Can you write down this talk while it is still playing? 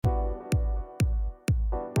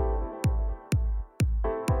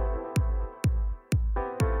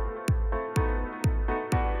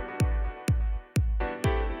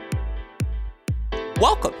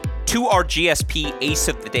Welcome to our GSP Ace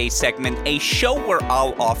of the Day segment, a show where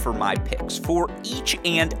I'll offer my picks for each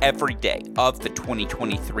and every day of the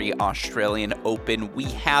 2023 Australian Open. We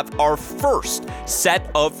have our first set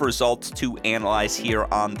of results to analyze here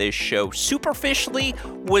on this show. Superficially,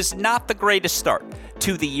 was not the greatest start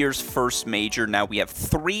to the year's first major. Now we have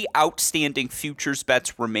three outstanding futures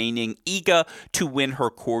bets remaining. Iga to win her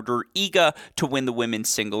quarter, Iga to win the women's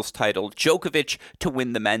singles title, Djokovic to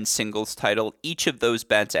win the men's singles title. Each of those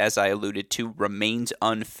bets, as I alluded to, remains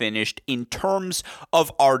unfinished. In terms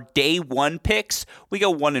of our day one picks, we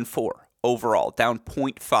go 1-4 overall, down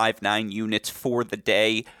 0.59 units for the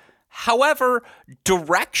day. However,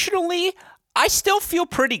 directionally, I still feel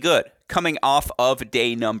pretty good coming off of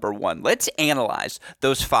day number one. Let's analyze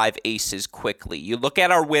those five aces quickly. You look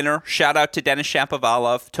at our winner, shout out to Denis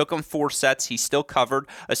Shapovalov, took him 4 sets. He still covered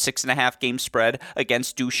a 6.5 game spread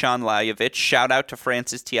against Dusan Lajovic. Shout out to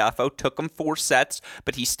Frances Tiafoe, took him 4 sets,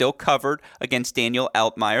 but he still covered against Daniel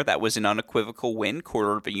Altmaier. That was an unequivocal win,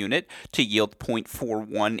 quarter of a unit, to yield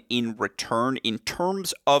 0.41 in return. In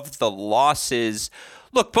terms of the losses,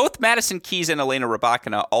 look, both Madison Keys and Elena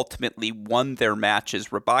Rybakina ultimately won their matches.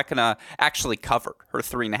 Rybakina actually covered her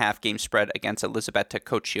 3.5 game spread against Elisabetta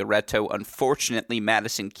Cocciaretto. Unfortunately,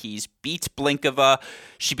 Madison Keys beats Blinkova.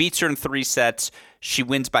 She beats her in 3 sets. She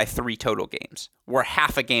wins by 3 total games. We're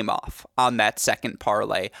half a game off on that second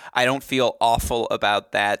parlay. I don't feel awful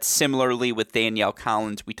about that. Similarly with Danielle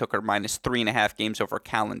Collins, we took her minus 3.5 games over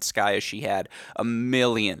Kalinskaya. She had a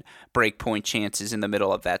million breakpoint chances in the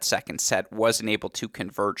middle of that second set. Wasn't able to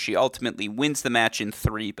convert. She ultimately wins the match in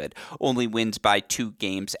 3, but only wins by 2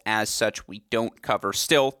 games. As such, we don't cover.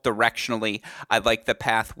 Still, directionally, I like the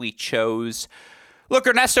path we chose. Look,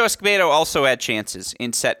 Ernesto Escobedo also had chances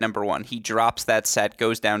in set number 1. He drops that set,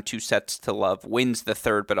 goes down 2 sets to love, wins the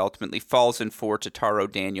third, but ultimately falls in 4 to Taro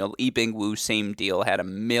Daniel. Yibing Wu, same deal, had a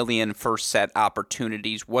million first set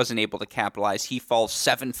opportunities, wasn't able to capitalize. He falls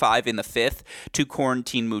 7-5 in the 5th to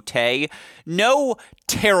Corentin Moutet. No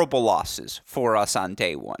terrible losses for us on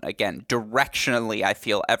day one. Again, directionally, I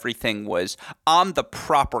feel everything was on the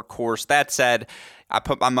proper course. That said, I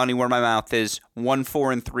put my money where my mouth is.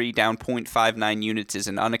 1-4-3 down 0.59 units is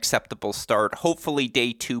an unacceptable start. Hopefully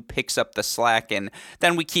day 2 picks up the slack, and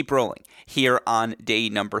then we keep rolling here on day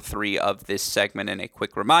number 3 of this segment. And a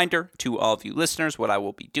quick reminder to all of you listeners, what I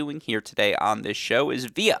will be doing here today on this show is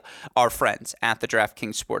via our friends at the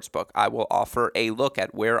DraftKings Sportsbook. I will offer a look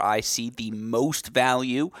at where I see the most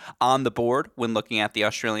value on the board when looking at the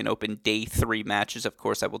Australian Open day 3 matches. Of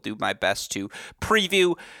course, I will do my best to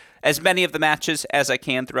preview as many of the matches as I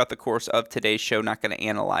can throughout the course of today's show. Not going to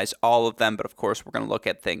analyze all of them, but of course we're going to look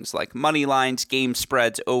at things like money lines, game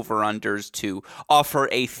spreads, over-unders to offer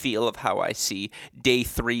a feel of how I see day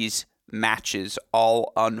 3's matches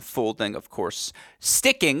all unfolding. Of course,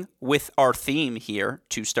 sticking with our theme here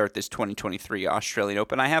to start this 2023 Australian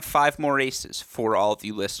Open, I have 5 more aces for all of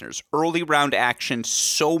you listeners. Early round action,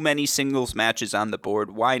 so many singles matches on the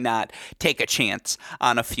board. Why not take a chance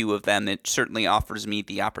on a few of them? It certainly offers me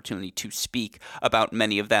the opportunity to speak about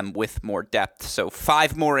many of them with more depth. So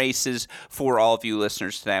 5 more aces for all of you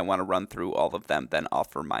listeners today. I want to run through all of them, then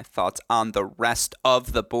offer my thoughts on the rest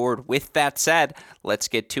of the board. With that said, let's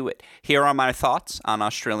get to it. Here are my thoughts on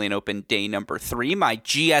Australian Open day number 3, my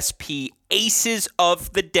GSP aces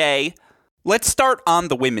of the day. Let's start on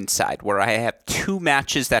the women's side, where I have 2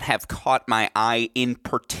 matches that have caught my eye in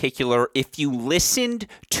particular. If you listened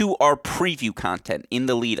to our preview content in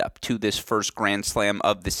the lead up to this first Grand Slam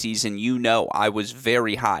of the season, you know I was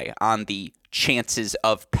very high on the chances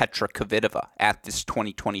of Petra Kvitova at this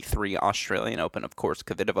 2023 Australian Open. Of course,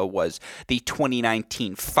 Kvitova was the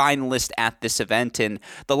 2019 finalist at this event, and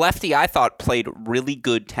the lefty, I thought, played really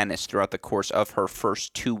good tennis throughout the course of her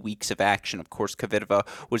first 2 weeks of action. Of course, Kvitova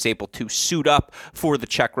was able to suit up for the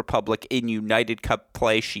Czech Republic in United Cup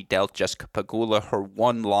play. She dealt Jessica Pegula her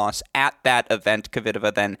 1 loss at that event.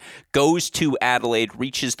 Kvitova then goes to Adelaide,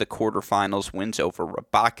 reaches the quarterfinals, wins over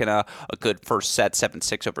Rybakina, a good first set,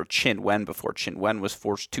 7-6 over Qin Wen before Qin Wen was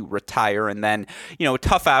forced to retire. And then,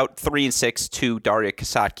 tough out, 3-6 to Daria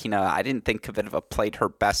Kasatkina. I didn't think Kvitova played her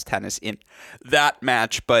best tennis in that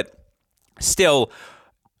match, but still,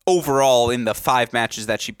 overall, in the 5 matches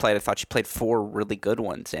that she played, I thought she played 4 really good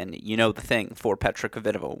ones. And you know the thing for Petra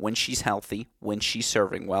Kvitova, when she's healthy, when she's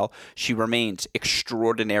serving well, she remains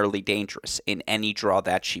extraordinarily dangerous in any draw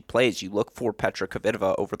that she plays. You look for Petra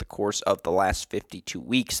Kvitova over the course of the last 52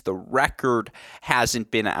 weeks. The record hasn't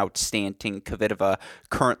been outstanding. Kvitova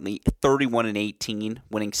currently 31-18,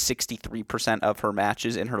 winning 63% of her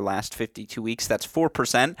matches in her last 52 weeks. That's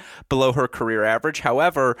 4% below her career average.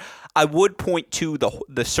 However, I would point to the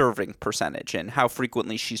serving percentage and how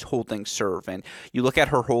frequently she's holding serve. And you look at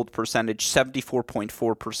her hold percentage,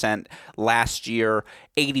 74.4% last year,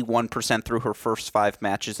 81% through her first 5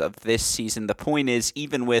 matches of this season. The point is,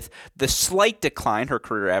 even with the slight decline, her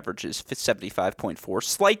career average is 75.4,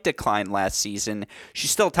 slight decline last season,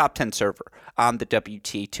 she's still a top 10 server on the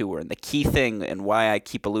WTA Tour. And the key thing, and why I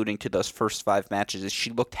keep alluding to those first 5 matches, is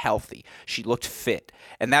she looked healthy. She looked fit.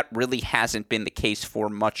 And that really hasn't been the case for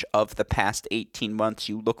much of the past 18 months.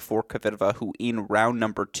 You look for Kvitova, who in round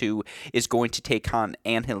number 2 is going to take on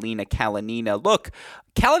Anhelina Kalinina. Look,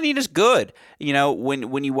 Kalinina's good. You know,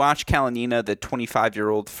 when you watch Kalinina, the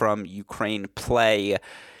 25-year-old from Ukraine, play,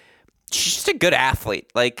 she's just a good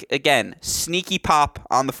athlete. Like, again, sneaky pop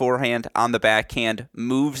on the forehand, on the backhand,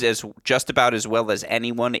 moves as just about as well as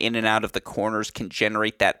anyone in and out of the corners, can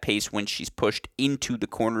generate that pace when she's pushed into the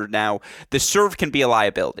corner. Now, the serve can be a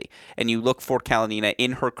liability, and you look for Kalinina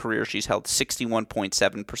in her career. She's held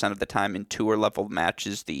 61.7% of the time in tour-level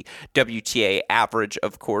matches. The WTA average,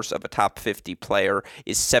 of course, of a top 50 player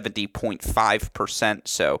is 70.5%,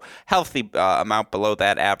 so healthy amount below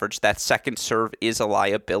that average. That second serve is a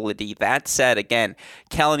liability. That said, again,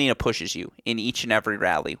 Kalinina pushes you in each and every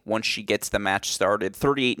rally once she gets the match started.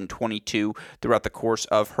 38-22 throughout the course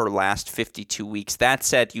of her last 52 weeks. That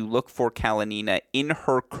said, you look for Kalinina in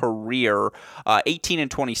her career,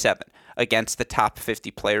 18-27 against the top 50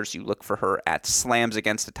 players. You look for her at slams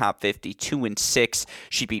against the top 50, 2-6.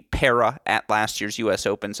 She beat Pera at last year's U.S.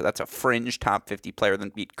 Open, so that's a fringe top 50 player. Then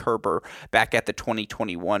beat Kerber back at the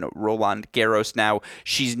 2021 Roland Garros. Now,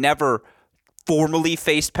 she's never formally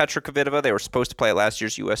faced Petra Kvitova. They were supposed to play at last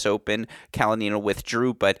year's U.S. Open. Kalinina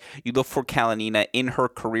withdrew, but you look for Kalinina in her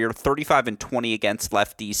career, 35-20 against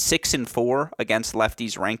lefties, 6-4 against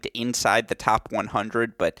lefties ranked inside the top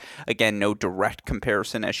 100, but again, no direct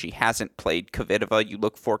comparison as she hasn't played Kvitova. You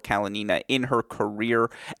look for Kalinina in her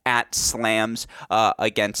career at slams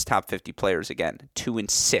against top 50 players. Again,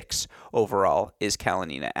 2-6 overall is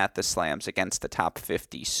Kalinina at the slams against the top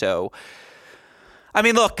 50. So, I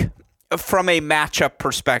mean, look, from a matchup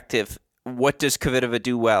perspective, what does Kvitova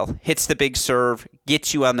do well? Hits the big serve,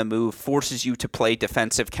 gets you on the move, forces you to play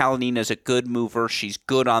defensive. Kalinina's a good mover. She's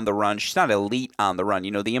good on the run. She's not elite on the run.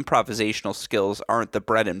 You know, the improvisational skills aren't the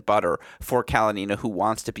bread and butter for Kalinina, who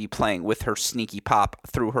wants to be playing with her sneaky pop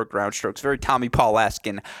through her ground strokes. Very Tommy Paul-esque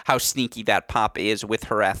in how sneaky that pop is with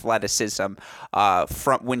her athleticism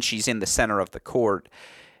from when she's in the center of the court.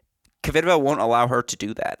 Kvitova won't allow her to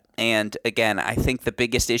do that. And again, I think the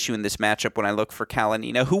biggest issue in this matchup when I look for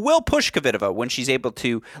Kalinina, who will push Kvitova when she's able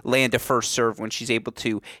to land a first serve, when she's able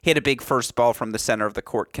to hit a big first ball from the center of the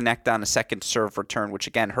court, connect on a second serve return, which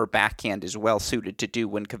again, her backhand is well suited to do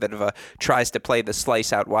when Kvitova tries to play the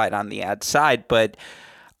slice out wide on the ad side. But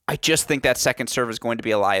I just think that second serve is going to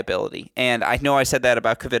be a liability. And I know I said that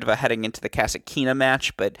about Kvitova heading into the Kasatkina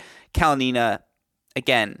match, but Kalinina,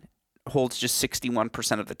 again, holds just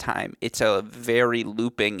 61% of the time. It's a very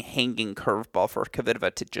looping, hanging curveball for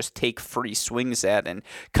Kvitova to just take free swings at. And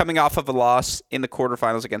coming off of a loss in the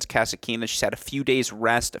quarterfinals against Kasatkina, she's had a few days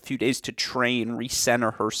rest, a few days to train,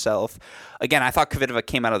 recenter herself. Again, I thought Kvitova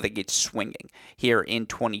came out of the gate swinging here in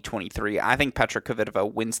 2023. I think Petra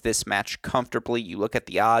Kvitova wins this match comfortably. You look at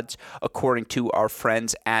the odds according to our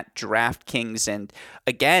friends at DraftKings, and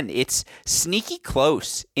again, it's sneaky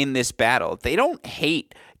close in this battle. They don't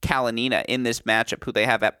hate Kalinina in this matchup, who they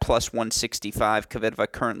have at plus 165.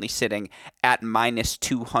 Kvitova currently sitting at minus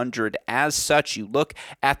 200. As such, you look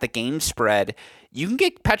at the game spread, you can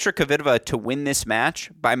get Petra Kvitova to win this match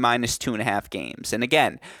by minus 2.5 games. And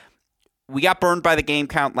again, we got burned by the game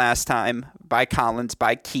count last time, by Collins,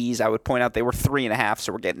 by Keys. I would point out they were 3.5,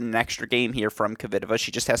 so we're getting an extra game here from Kvitova.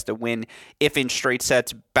 She just has to win, if in straight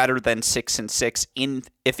sets, better than 6-6.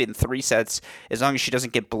 If in 3 sets, as long as she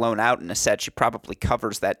doesn't get blown out in a set, she probably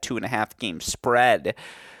covers that 2.5 game spread.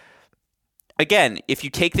 Again, if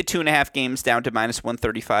you take the 2.5 games down to minus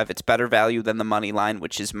 135, it's better value than the money line,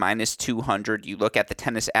 which is minus 200. You look at the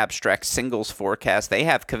Tennis Abstract singles forecast, they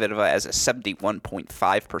have Kvitova as a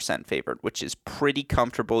 71.5% favorite, which is pretty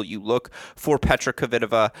comfortable. You look for Petra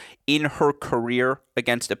Kvitova in her career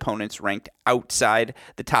against opponents ranked outside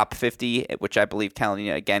the top 50, which I believe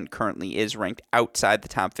Kalinina, again, currently is ranked outside the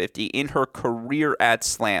top 50. In her career at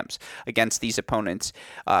slams against these opponents,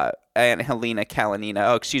 Anhelina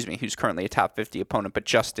Kalinina, who's currently a top 50 opponent, but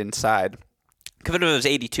just inside. Kvitova is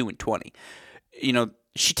 82-20. You know,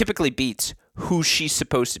 she typically beats who she's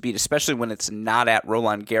supposed to beat, especially when it's not at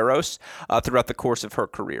Roland Garros, throughout the course of her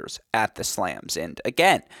careers at the slams. And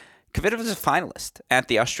again, Kvitova is a finalist at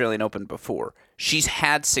the Australian Open before. She's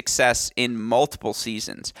had success in multiple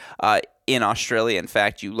seasons in Australia. In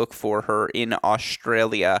fact, you look for her in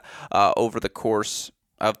Australia over the course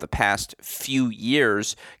of the past few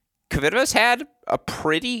years. Kvitova's had a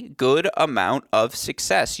pretty good amount of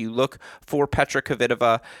success. You look for Petra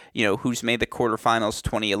Kvitova, who's made the quarterfinals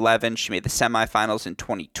 2011. She made the semifinals in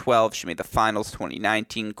 2012. She made the finals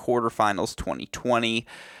 2019, quarterfinals 2020.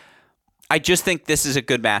 I just think this is a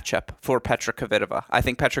good matchup for Petra Kvitova. I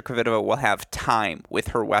think Petra Kvitova will have time with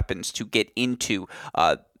her weapons to get into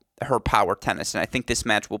her power tennis, and I think this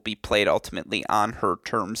match will be played ultimately on her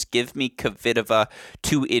terms. Give me Kvitova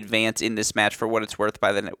to advance in this match for what it's worth.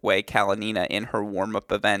 By the way, Kalinina in her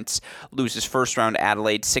warm-up events loses first round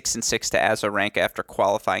Adelaide 6-6 to Azarenka after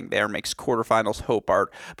qualifying there, makes quarterfinals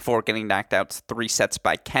Hobart before getting knocked out 3 sets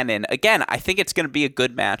by Kenin. Again, I think it's going to be a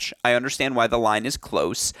good match. I understand why the line is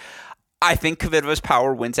close. I think Kvitova's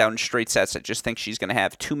power wins out in straight sets. I just think she's going to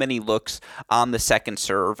have too many looks on the second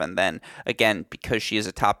serve. And then, again, because she is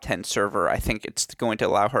a top 10 server, I think it's going to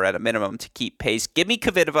allow her at a minimum to keep pace. Give me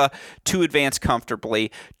Kvitova to advance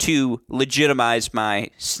comfortably, to legitimize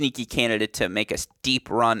my sneaky candidate to make a deep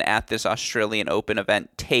run at this Australian Open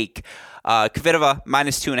event. Take Kvitova,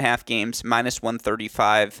 -2.5 games,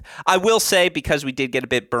 -135. I will say, because we did get a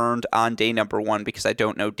bit burned on day number 1, because I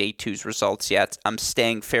don't know day 2's results yet, I'm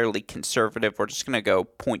staying fairly conservative. We're just going to go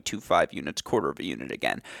 0.25 units, quarter of a unit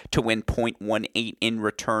again, to win 0.18 in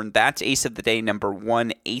return. That's ace of the day number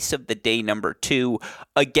 1, ace of the day number 2.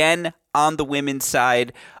 Again, on the women's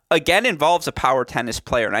side, again involves a power tennis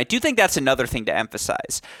player, and I do think that's another thing to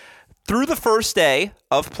emphasize. Through the first day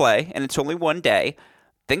of play, and it's only one day,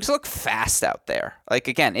 things look fast out there.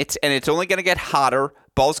 Again, it's only going to get hotter.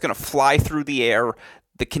 Ball's going to fly through the air.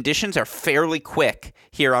 The conditions are fairly quick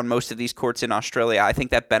here on most of these courts in Australia. I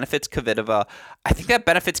think that benefits Kvitova. I think that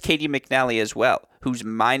benefits Katie McNally as well, who's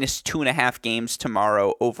 -2.5 games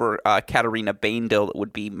tomorrow over Katarina Baindl. It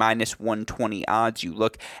would be -120 odds. You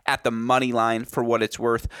look at the money line for what it's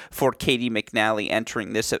worth for Katie McNally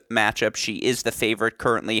entering this matchup. She is the favorite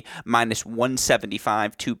currently,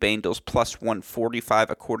 -175 to Baindl's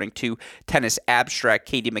 +145 according to Tennis Abstract.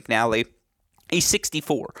 Katie McNally, a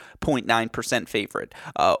 64.9% favorite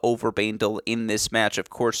over Baindl in this match. Of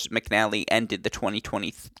course, McNally ended the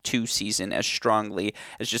 2022 season as strongly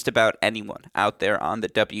as just about anyone out there on the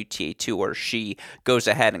WTA Tour. She goes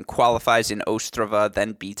ahead and qualifies in Ostrava,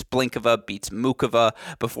 then beats Blinkova, beats Mukova,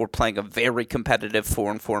 before playing a very competitive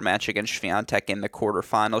 4-4 match against Swiatek in the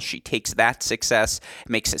quarterfinals. She takes that success,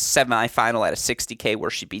 makes a semifinal at a 60K where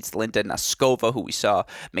she beats Linda Noskova, who we saw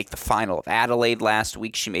make the final of Adelaide last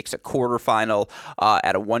week. She makes a quarterfinal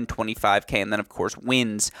at a 125K, and then, of course,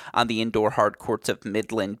 wins on the indoor hard courts of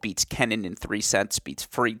Midland, beats Kenin in 3 sets, beats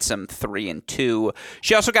Friedsam 3-2.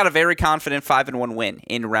 She also got a very confident 5-1 win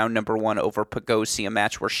in round number 1 over Pigossi, a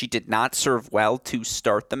match where she did not serve well to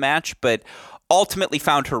start the match, but ultimately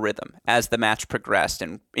found her rhythm as the match progressed,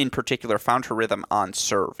 and in particular found her rhythm on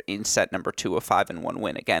serve in set number 2, a 5-1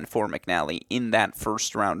 win again for McNally in that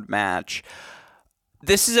first round match.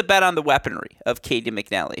 This is a bet on the weaponry of Katie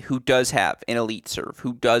McNally, who does have an elite serve,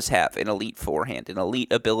 who does have an elite forehand, an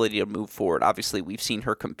elite ability to move forward. Obviously, we've seen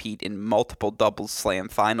her compete in multiple double slam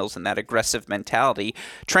finals, and that aggressive mentality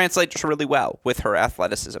translates really well with her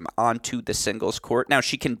athleticism onto the singles court. Now,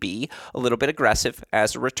 she can be a little bit aggressive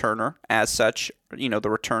as a returner. As such, the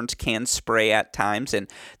returns can spray at times, and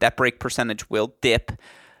that break percentage will dip.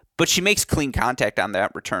 But she makes clean contact on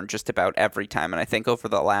that return just about every time. And I think over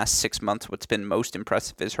the last 6 months, what's been most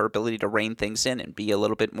impressive is her ability to rein things in and be a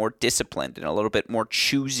little bit more disciplined and a little bit more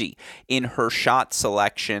choosy in her shot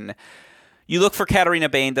selection. You look for Katarina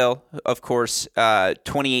Baindl, of course,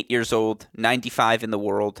 28 years old, 95 in the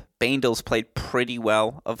world. Baindl's played pretty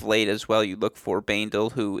well of late as well. You look for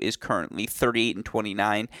Baindl, who is currently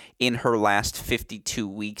 38-29 in her last 52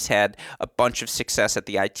 weeks. Had a bunch of success at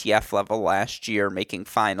the ITF level last year, making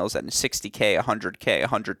finals at 60K, 100K,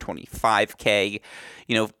 125K.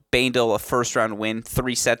 Baindl, a first-round win,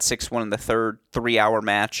 3 sets, 6-1 in the third, 3-hour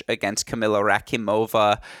match against Kamila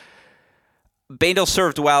Rakimova. Baindl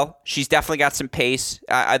served well. She's definitely got some pace.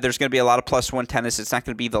 There's going to be a lot of +1 tennis. It's not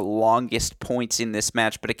going to be the longest points in this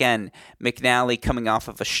match. But again, McNally coming off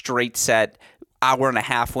of a straight set,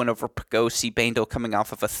 hour-and-a-half win over Pigossi. Baindl coming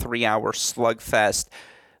off of a 3-hour slugfest.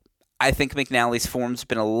 I think McNally's form's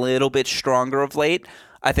been a little bit stronger of late.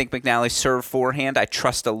 I think McNally's serve forehand I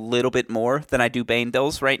trust a little bit more than I do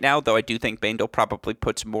Baindl's right now, though I do think Baindl probably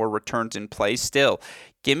puts more returns in play still.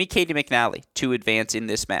 Give me Katie McNally to advance in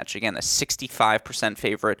this match. Again, a 65%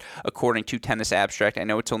 favorite according to Tennis Abstract. I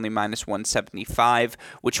know it's only minus 175,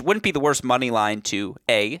 which wouldn't be the worst money line to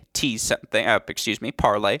A, tease something,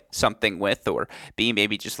 parlay something with, or B,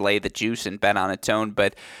 maybe just lay the juice and bet on its own.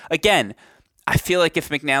 But again, I feel like if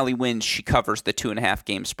McNally wins, she covers the 2.5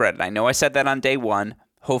 game spread. And I know I said that on day one.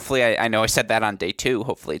 Hopefully, I know I said that on day two.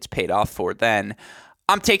 Hopefully, it's paid off for then.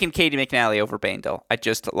 I'm taking Katie McNally over Baindl. I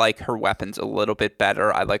just like her weapons a little bit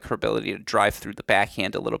better. I like her ability to drive through the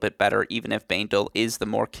backhand a little bit better, even if Baindl is the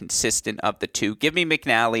more consistent of the two. Give me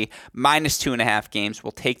McNally minus 2.5 games.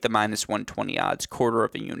 We'll take the minus 120 odds, quarter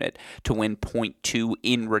of a unit to win 0.2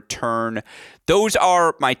 in return. Those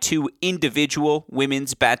are my two individual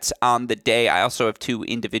women's bets on the day. I also have two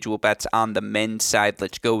individual bets on the men's side.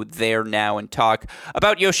 Let's go there now and talk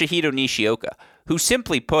about Yoshihito Nishioka, who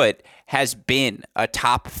simply put has been a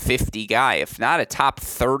top 50 guy, if not a top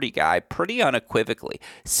 30 guy, pretty unequivocally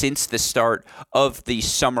since the start of the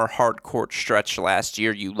summer hardcourt stretch last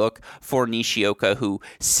year. You look for Nishioka, who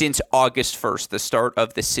since August 1st, the start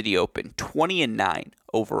of the City Open, 20-9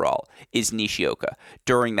 overall is Nishioka.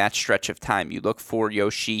 During that stretch of time, you look for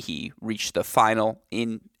Yoshi. He reached the final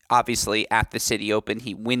obviously at the City Open.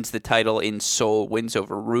 He wins the title in Seoul, wins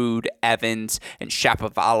over Ruud, Evans, and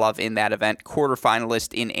Shapovalov in that event.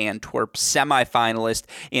 Quarterfinalist in Antwerp, semifinalist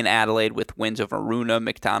in Adelaide with wins over Rune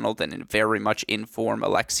McDonald and in very much in form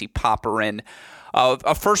Alexei Popyrin.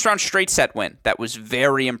 A first-round straight set win that was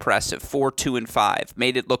very impressive, 4-2-5.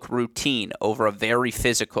 Made it look routine over a very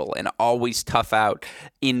physical and always tough out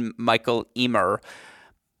in Michael Ymer.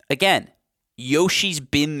 Again, Yoshi's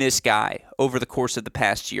been this guy over the course of the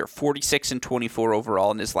past year, 46-24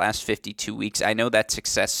 overall in his last 52 weeks. I know that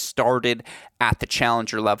success started at the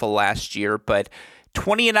challenger level last year, but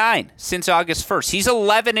 20-9 since August 1st. He's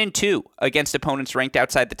 11-2 against opponents ranked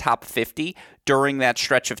outside the top 50 during that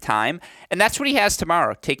stretch of time. And that's what he has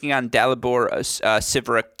tomorrow, taking on Dalibor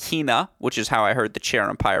Sivrakina, which is how I heard the chair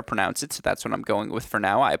umpire pronounce it. So that's what I'm going with for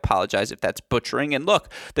now. I apologize if that's butchering. And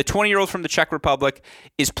look, the 20-year-old from the Czech Republic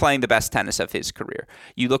is playing the best tennis of his career.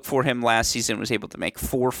 You look for him last season, was able to make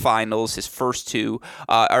 4 finals, his first two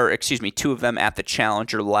of them at the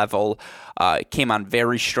challenger level. Came on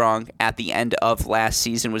very strong at the end of last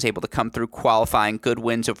season, was able to come through qualifying, good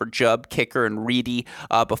wins over Jubb, Kicker, and Reedy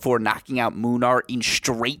before knocking out Munar in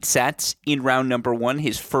straight sets in round number 1.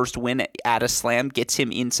 His first win at a slam gets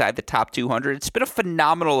him inside the top 200. It's been a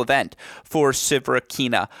phenomenal event for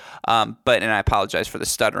Sivrakina, and I apologize for the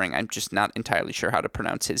stuttering. I'm just not entirely sure how to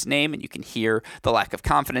pronounce his name, and you can hear the lack of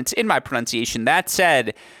confidence in my pronunciation. That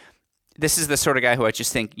said, this is the sort of guy who I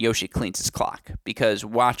just think Yoshi cleans his clock, because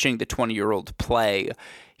watching the 20-year-old play,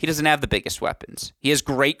 he doesn't have the biggest weapons. He has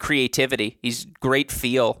great creativity. He's great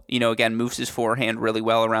feel. Again, moves his forehand really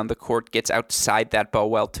well around the court, gets outside that ball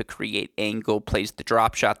well to create angle, plays the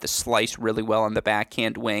drop shot, the slice really well on the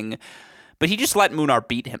backhand wing. But he just let Munar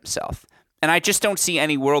beat himself. And I just don't see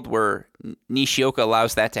any world where Nishioka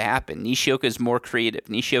allows that to happen. Nishioka is more creative.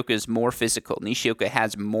 Nishioka is more physical. Nishioka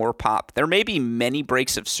has more pop. There may be many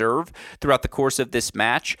breaks of serve throughout the course of this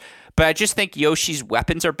match, but I just think Yoshi's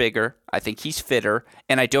weapons are bigger. I think he's fitter,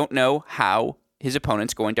 and I don't know how his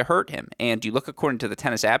opponent's going to hurt him. And you look according to the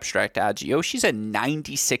Tennis Abstract odds, Yoshi's a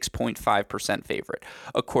 96.5% favorite,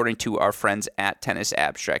 according to our friends at Tennis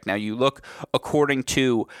Abstract. Now, you look according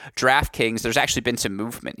to DraftKings, there's actually been some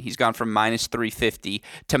movement. He's gone from minus 350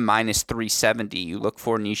 to minus 370. You look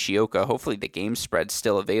for Nishioka. Hopefully the game spread's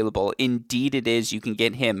still available. Indeed it is. You can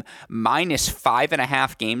get him minus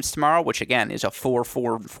 5.5 games tomorrow, which again is a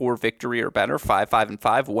 4-4-4 victory or better,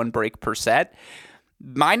 5-5-5, 1 break per set.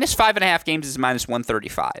 Minus 5.5 games is minus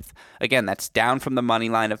 135. Again, that's down from the money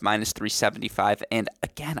line of minus 375. And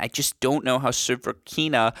again, I just don't know how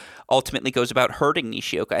Sivrakina ultimately goes about hurting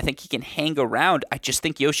Nishioka. I think he can hang around. I just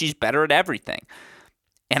think Yoshi's better at everything.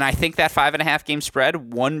 And I think that 5.5 game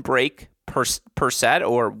spread, 1 break per set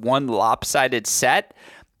or 1 lopsided set,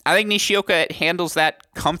 I think Nishioka handles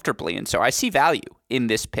that comfortably. And so I see value in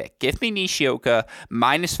this pick. Give me Nishioka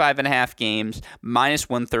minus 5.5 games, minus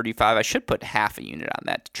 135. I should put half a unit on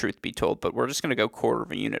that, truth be told, but we're just going to go quarter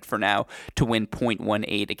of a unit for now to win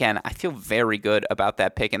 0.18. Again, I feel very good about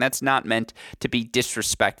that pick, and that's not meant to be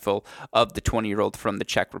disrespectful of the 20-year-old from the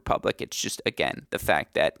Czech Republic. It's just, again, the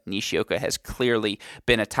fact that Nishioka has clearly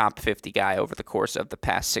been a top 50 guy over the course of the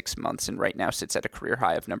past 6 months, and right now sits at a career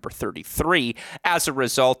high of number 33 as a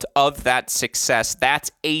result of that success. That's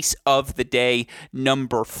ace of the day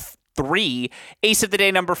number 3. Ace of the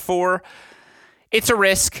day number 4. It's a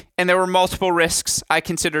risk, and there were multiple risks I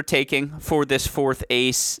considered taking for this fourth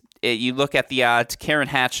ace. You look at the odds, Karen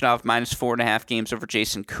Khachanov minus 4.5 games over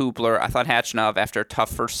Jason Kubler. I thought Khachanov, after a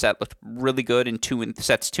tough first set, looked really good in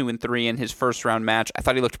sets 2 and 3 in his first round match. I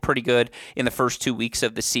thought he looked pretty good in the first 2 weeks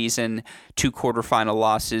of the season. 2 quarterfinal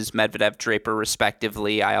losses, Medvedev, Draper,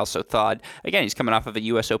 respectively. I also thought, again, he's coming off of a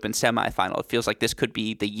U.S. Open semifinal. It feels like this could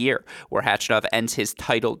be the year where Khachanov ends his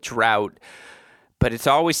title drought. But it's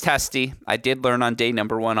always testy. I did learn on day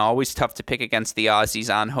number 1, always tough to pick against the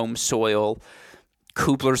Aussies on home soil.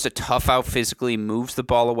 Kubler's a tough out physically, moves the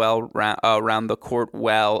ball well around the court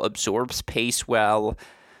well, absorbs pace well.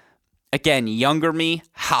 Again, younger me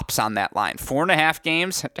hops on that line. 4.5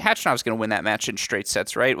 games. Khachanov's going to win that match in straight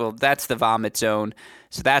sets, right? Well, that's the vomit zone,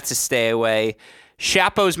 so that's a stay away.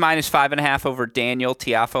 Shapo's minus 5.5 over Daniel.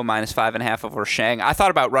 Tiafoe minus 5.5 over Shang. I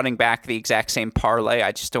thought about running back the exact same parlay.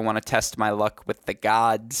 I just don't want to test my luck with the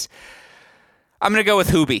gods. I'm going to go with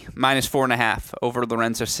Hubie, minus 4.5 over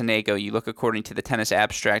Lorenzo Sonego. You look according to the Tennis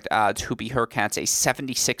Abstract odds, Hubie Hurkacz a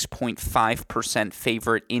 76.5%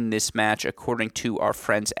 favorite in this match, according to our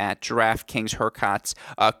friends at DraftKings. Hurkacz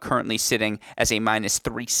currently sitting as a minus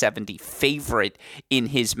 370 favorite in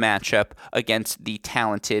his matchup against the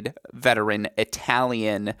talented veteran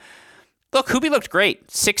Italian. Look, Hubie looked great.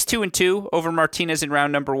 6-2-2 over Martinez in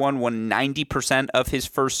round number 1, won 90% of his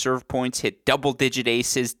first serve points, hit double-digit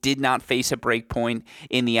aces, did not face a break point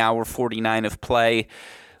in the hour 49 of play.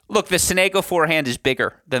 Look, the Sonego forehand is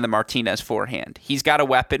bigger than the Martinez forehand. He's got a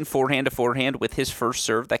weapon, forehand to forehand, with his first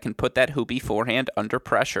serve that can put that Hubie forehand under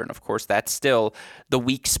pressure. And, of course, that's still the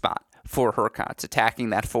weak spot for Hurkacz,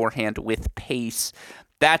 attacking that forehand with pace.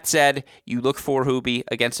 That said, you look for Hubie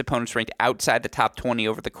against opponents ranked outside the top 20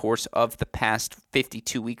 over the course of the past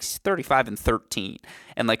 52 weeks, 35-13.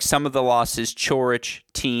 And like some of the losses, Coric,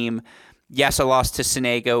 Thiem, yes, a loss to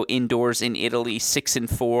Sonego indoors in Italy,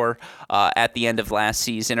 6-4 at the end of last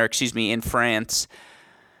season, in France.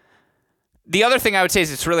 The other thing I would say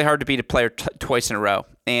is it's really hard to beat a player twice in a row.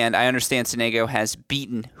 And I understand Sonego has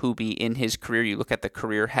beaten Hubie in his career. You look at the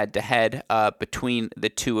career head-to-head between the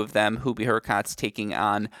two of them. Hubie Hurkacz taking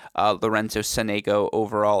on Lorenzo Sonego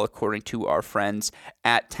overall, according to our friends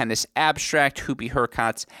at Tennis Abstract. Hubie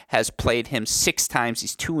Hurkacz has played him 6 times.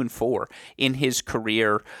 He's 2-4 in his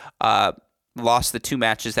career. Lost the 2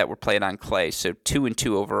 matches that were played on clay, so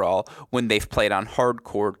 2-2 overall when they've played on hard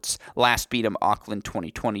courts. Last beat him Auckland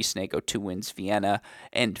 2020, Sonego 2 wins, Vienna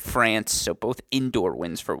and France, so both indoor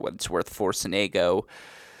wins for what it's worth for Sonego.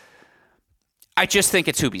 I just think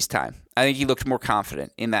it's Hubie's time. I think he looked more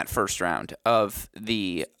confident in that first round of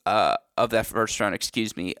this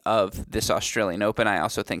Australian Open. I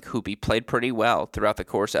also think Hubie played pretty well throughout the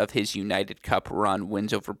course of his United Cup run.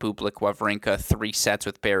 Wins over Bublik, Wawrinka, 3 sets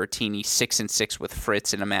with Berrettini, 6-6 with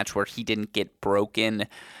Fritz in a match where he didn't get broken.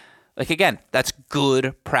 Like, again, that's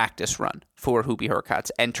good practice run for Hubie Hurkacz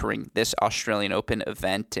entering this Australian Open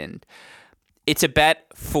event, and it's a bet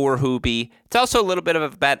for Hubie. It's also a little bit of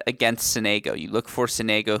a bet against Sonego. You look for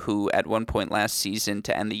Sonego, who at one point last season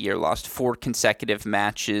to end the year lost 4 consecutive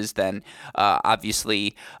matches. Then,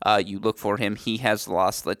 obviously, you look for him. He has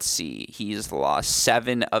lost, he's lost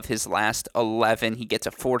 7 of his last 11. He gets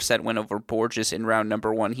a 4-set win over Borges in round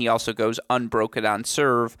number 1. He also goes unbroken on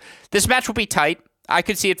serve. This match will be tight. I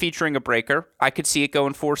could see it featuring a breaker. I could see it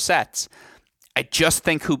going 4 sets. I just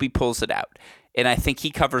think Hubie pulls it out. And I think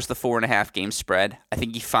he covers the 4.5 game spread. I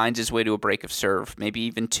think he finds his way to a break of serve, maybe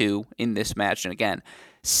even 2 in this match. And again,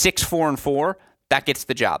 6-4-4, that gets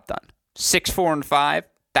the job done. 6-4-5,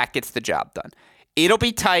 that gets the job done. It'll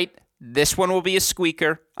be tight. This one will be a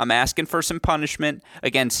squeaker. I'm asking for some punishment.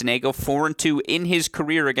 Again, Sonego 4-2 in his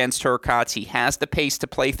career against Hurkacz. He has the pace to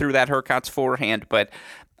play through that Hurkacz forehand, but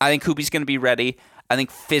I think Hubie's going to be ready. I think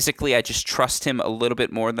physically I just trust him a little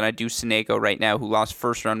bit more than I do Sonego right now, who lost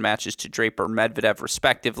first-round matches to Draper and Medvedev,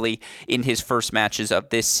 respectively, in his first matches of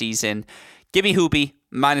this season. Give me Hubie,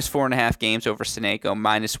 minus 4.5 games over Sonego,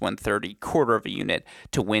 minus 130, quarter of a unit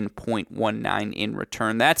to win 0.19 in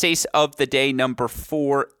return. That's Ace of the Day number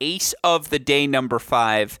 4. Ace of the Day number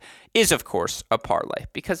 5 is, of course, a parlay,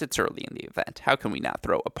 because it's early in the event. How can we not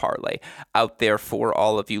throw a parlay out there for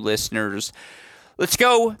all of you listeners? Let's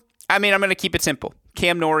go. I'm going to keep it simple.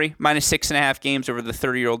 Cam Norrie, minus 6.5 games over the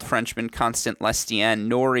 30-year-old Frenchman, Constant Lestienne.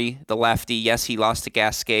 Norrie, the lefty, yes, he lost to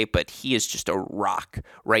Gasquet, but he is just a rock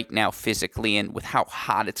right now physically, and with how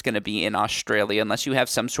hot it's going to be in Australia, unless you have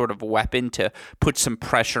some sort of weapon to put some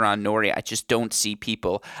pressure on Norrie, I just don't see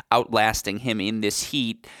people outlasting him in this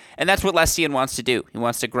heat. And that's what Lestienne wants to do. He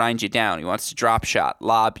wants to grind you down. He wants to drop shot,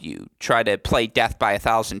 lob you, try to play death by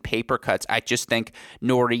 1,000 paper cuts. I just think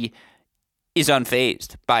Norrie is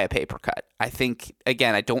unfazed by a paper cut. I think,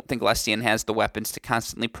 again, I don't think Lestienne has the weapons to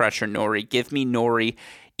constantly pressure Norrie. Give me Norrie,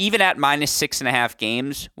 even at minus 6.5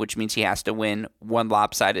 games, which means he has to win one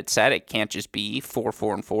lopsided set. It can't just be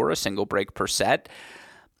 4-4-4, a single break per set.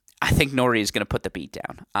 I think Norrie is going to put the beat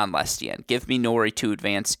down on Lestienne. Give me Norrie to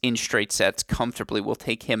advance in straight sets comfortably. We'll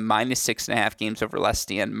take him minus 6.5 games over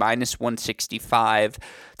Lestienne, minus 165.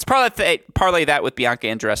 It's parlay that with Bianca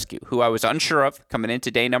Andreescu, who I was unsure of coming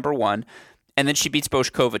into day number 1, and then she beats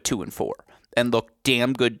Bouzkova 2-4 and looked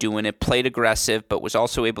damn good doing it, played aggressive, but was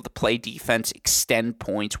also able to play defense, extend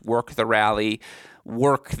points, work the rally,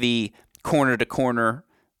 work the corner-to-corner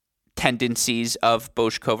tendencies of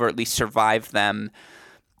Bouzkova, or at least survive them.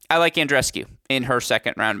 I like Andreescu in her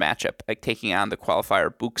second-round matchup, like taking on the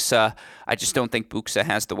qualifier Buxa. I just don't think Buxa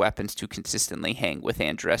has the weapons to consistently hang with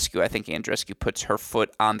Andreescu. I think Andreescu puts her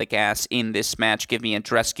foot on the gas in this match. Give me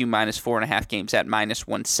Andreescu minus 4.5 games at minus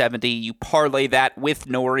 170. You parlay that with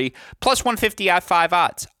Norrie, plus 150 at 5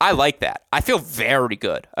 odds. I like that. I feel very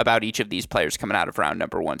good about each of these players coming out of round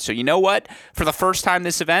number 1. So you know what? For the first time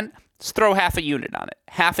this event, let's throw half a unit on it.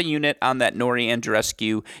 Half a unit on that Norrie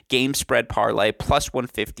Andreescu game spread parlay, plus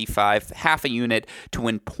 155. Half a unit to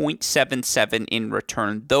win 0.77 in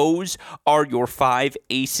return. Those are your 5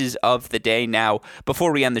 aces of the day. Now,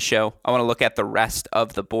 before we end the show, I want to look at the rest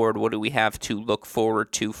of the board. What do we have to look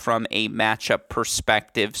forward to from a matchup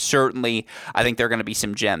perspective? Certainly, I think there are going to be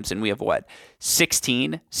some gems. And we have,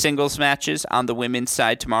 16 singles matches on the women's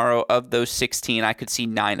side tomorrow. Of those 16, I could see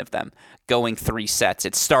 9 of them going 3 sets.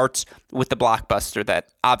 It starts with the blockbuster that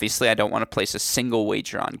obviously I don't want to place a single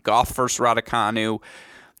wager on. Gauff versus Raducanu.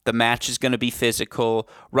 The match is going to be physical.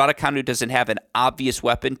 Raducanu doesn't have an obvious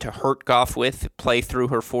weapon to hurt Gauff with, play through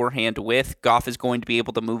her forehand with. Gauff is going to be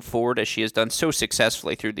able to move forward as she has done so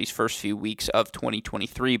successfully through these first few weeks of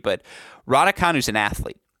 2023. But Raducanu's an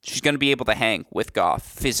athlete. She's going to be able to hang with Gauff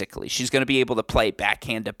physically. She's going to be able to play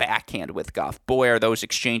backhand to backhand with Gauff. Boy, are those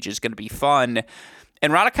exchanges going to be fun.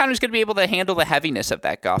 And Raducanu is going to be able to handle the heaviness of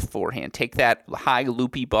that Gauff forehand, take that high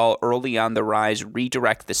loopy ball early on the rise,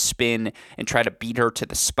 redirect the spin, and try to beat her to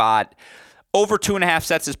the spot. Over 2.5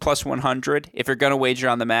 sets is plus 100. If you're going to wager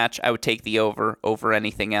on the match, I would take the over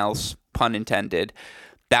anything else, pun intended.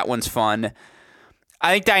 That one's fun.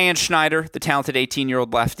 I think Diane Schneider, the talented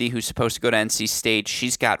 18-year-old lefty who's supposed to go to NC State,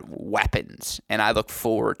 she's got weapons, and I look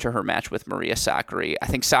forward to her match with Maria Sakkari. I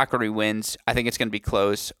think Sakkari wins. I think it's going to be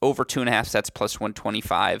close. Over 2.5 sets plus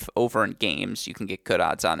 125. Over in games, you can get good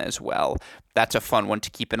odds on as well. That's a fun one to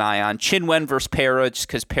keep an eye on. Qin Wen versus Pera, just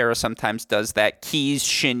because Pera sometimes does that. Keys,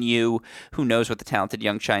 Xin Yu, who knows what the talented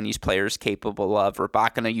young Chinese player is capable of.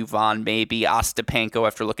 Rybakina, Yvonne, maybe. Ostapenko,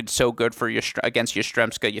 after looking so good for against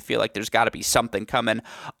Yastremska, you feel like there's got to be something coming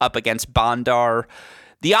up against Bondar.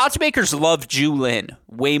 The odds makers love Zhu Lin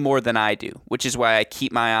way more than I do, which is why I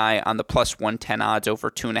keep my eye on the plus 110 odds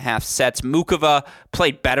over 2.5 sets. Mukova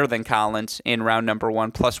played better than Collins in round number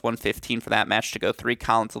 1, plus 115 for that match to go 3.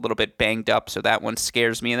 Collins a little bit banged up, so that one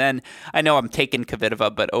scares me. And then I know I'm taking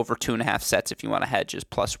Kvitova, but over 2.5 sets if you want to hedge is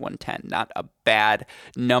plus 110. Not a bad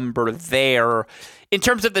number there. In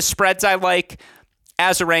terms of the spreads I like,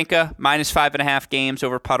 Azarenka, minus 5.5 games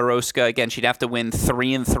over Podoroska. Again, she'd have to win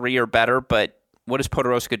 3-3 or better, but what does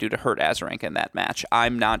Podoroska do to hurt Azarenka in that match?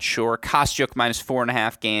 I'm not sure. Kostyuk minus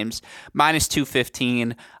 4.5 games, minus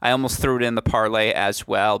 215. I almost threw it in the parlay as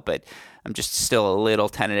well, but I'm just still a little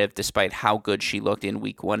tentative despite how good she looked in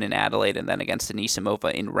week 1 in Adelaide and then against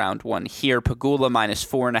Anisimova in round 1 here. Pegula minus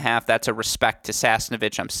 4.5. That's a respect to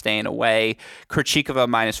Sasnovich. I'm staying away. Krejcikova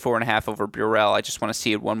minus 4.5 over Burel. I just want to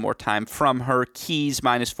see it one more time from her. Keys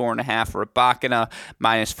minus 4.5. Rybakina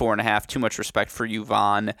minus 4.5. Too much respect for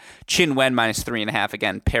Yvonne. Qin Wen minus 3.5.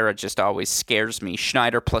 Again, Pera just always scares me.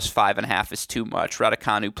 Schneider plus 5.5 is too much.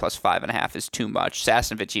 Raducanu plus 5.5 is too much.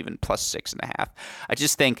 Sasnovich even plus 6.5. I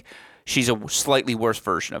just think she's a slightly worse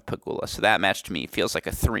version of Pegula. So that match to me feels like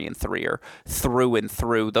a 3-3er through and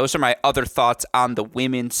through. Those are my other thoughts on the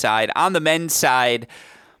women's side. On the men's side,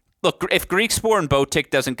 look, if Griekspoor and Botic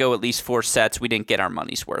doesn't go at least 4 sets, we didn't get our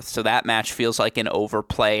money's worth. So that match feels like an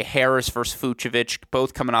overplay. Harris versus Fucsovics,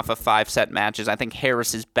 both coming off of 5-set matches. I think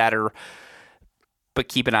Harris is better, but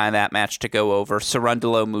keep an eye on that match to go over.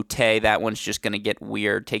 Cerundolo, Mute, that one's just going to get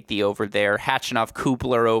weird. Take the over there. Khachanov,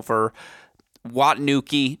 Kubler over.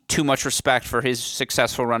 Watanuki, too much respect for his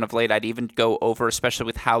successful run of late. I'd even go over, especially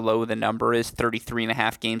with how low the number is,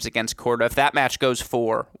 33.5 games against Korda. If that match goes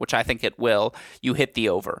 4, which I think it will, you hit the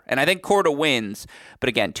over. And I think Korda wins, but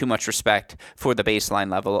again, too much respect for the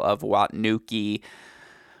baseline level of Watanuki.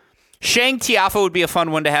 Shang Tiafoe would be a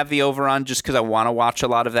fun one to have the over on just because I want to watch a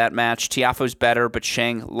lot of that match. Tiafoe's better, but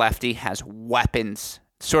Shang, lefty, has weapons.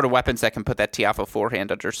 sort of weapons that can put that Tiafoe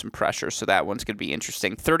forehand under some pressure. So that one's going to be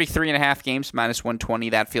interesting. 33.5 games, minus 120.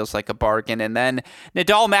 That feels like a bargain. And then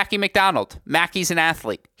Nadal, Mackie McDonald. Mackie's an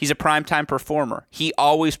athlete. He's a primetime performer. He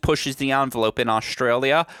always pushes the envelope in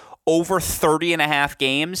Australia. Over 30.5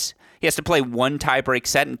 games. He has to play one tiebreak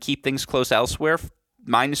set and keep things close elsewhere.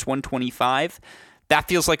 Minus 125. That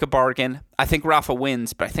feels like a bargain. I think Rafa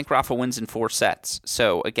wins, but I think Rafa wins in 4 sets.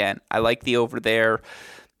 So again, I like the over there.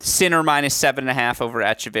 Sinner minus 7.5 over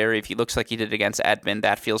Etcheverry. If he looks like he did against Edmund,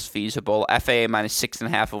 that feels feasible. FAA minus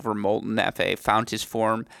 6.5 over Moulton. FAA found his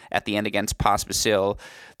form at the end against Pospisil.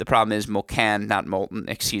 The problem is Mulcan, not Moulton,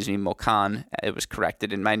 Mulcan. It was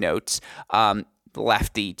corrected in my notes.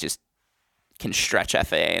 Lefty just can stretch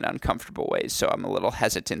FAA in uncomfortable ways, so I'm a little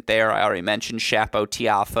hesitant there. I already mentioned Shapo,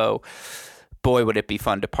 Tiafoe. Boy, would it be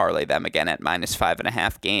fun to parlay them again at minus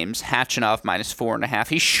 5.5 games. Khachanov minus 4.5.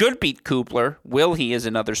 He should beat Kubler. Will he is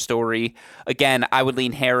another story. Again, I would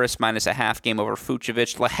lean Harris minus a half game over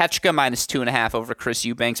Fucsovics. Lehechka minus 2.5 over Chris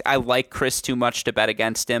Eubanks. I like Chris too much to bet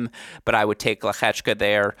against him, but I would take Lehechka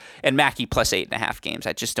there. And Mackie plus 8.5 games.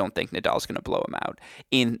 I just don't think Nadal's going to blow him out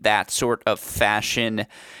in that sort of fashion.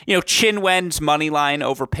 Chin Wen's money line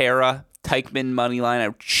over Pera. Teichmann money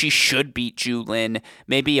line. She should beat Zhu Lin.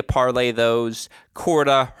 Maybe a parlay those.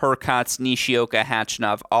 Korda, Hurkacz, Nishioka,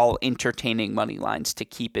 Khachanov, all entertaining money lines to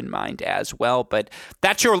keep in mind as well. But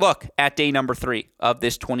that's your look at day number 3 of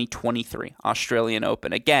this 2023 Australian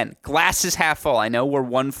Open. Again, glass is half full. I know we're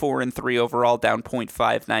 1-4-3 overall, down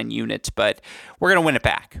 0.59 units, but we're going to win it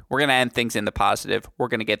back. We're going to end things in the positive. We're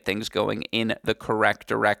going to get things going in the correct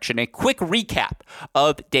direction. A quick recap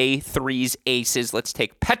of day 3's aces. Let's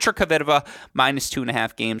take Petra Kvitova, minus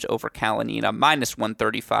 2.5 games over Kalinina, minus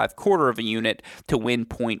 135, quarter of a unit to win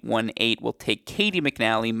 0.18. We'll take Katie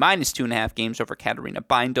McNally, minus 2.5 games over Katarina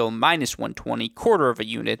Bindel, minus 120, quarter of a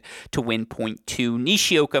unit to win 0.2.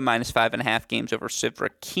 Nishioka, minus 5.5 games over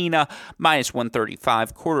Svitolina, minus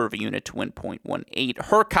 135, quarter of a unit to win 0.18.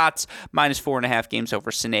 Hurkacz, minus 4.5 games over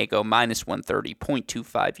Sonego, minus 130,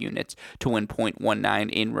 0.25 units to win 0.19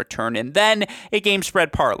 in return. And then a game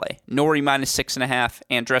spread parlay. Norrie, minus 6.5,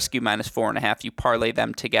 Andreescu, minus 4.5. You parlay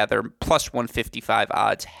them together, plus 155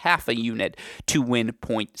 odds, half a unit to win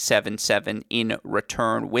 0.77 in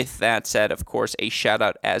return. With that said, of course, a shout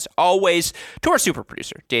out as always to our super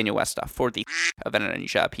producer, Daniel Westoff, for the of an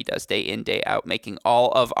job he does day in, day out, making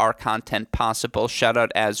all of our content possible. Shout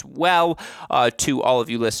out as well to all of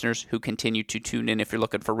you listeners who continue to tune in. If you're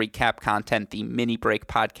looking for recap content, the Mini Break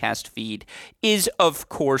podcast feed is, of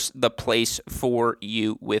course, the place for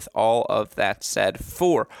you. With all of that said,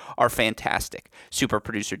 for our fantastic super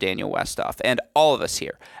producer, Daniel Westoff, and all of us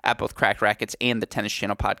here at both Cracked Racquets and the Tennis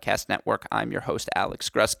Channel Podcast Network, I'm your host, Alex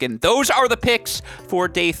Gruskin. Those are the picks for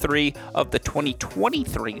day 3 of the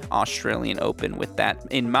 2023 Australian Open. With that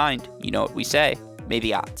in mind, you know what we say, may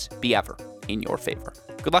the odds be ever in your favor.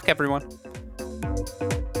 Good luck, everyone.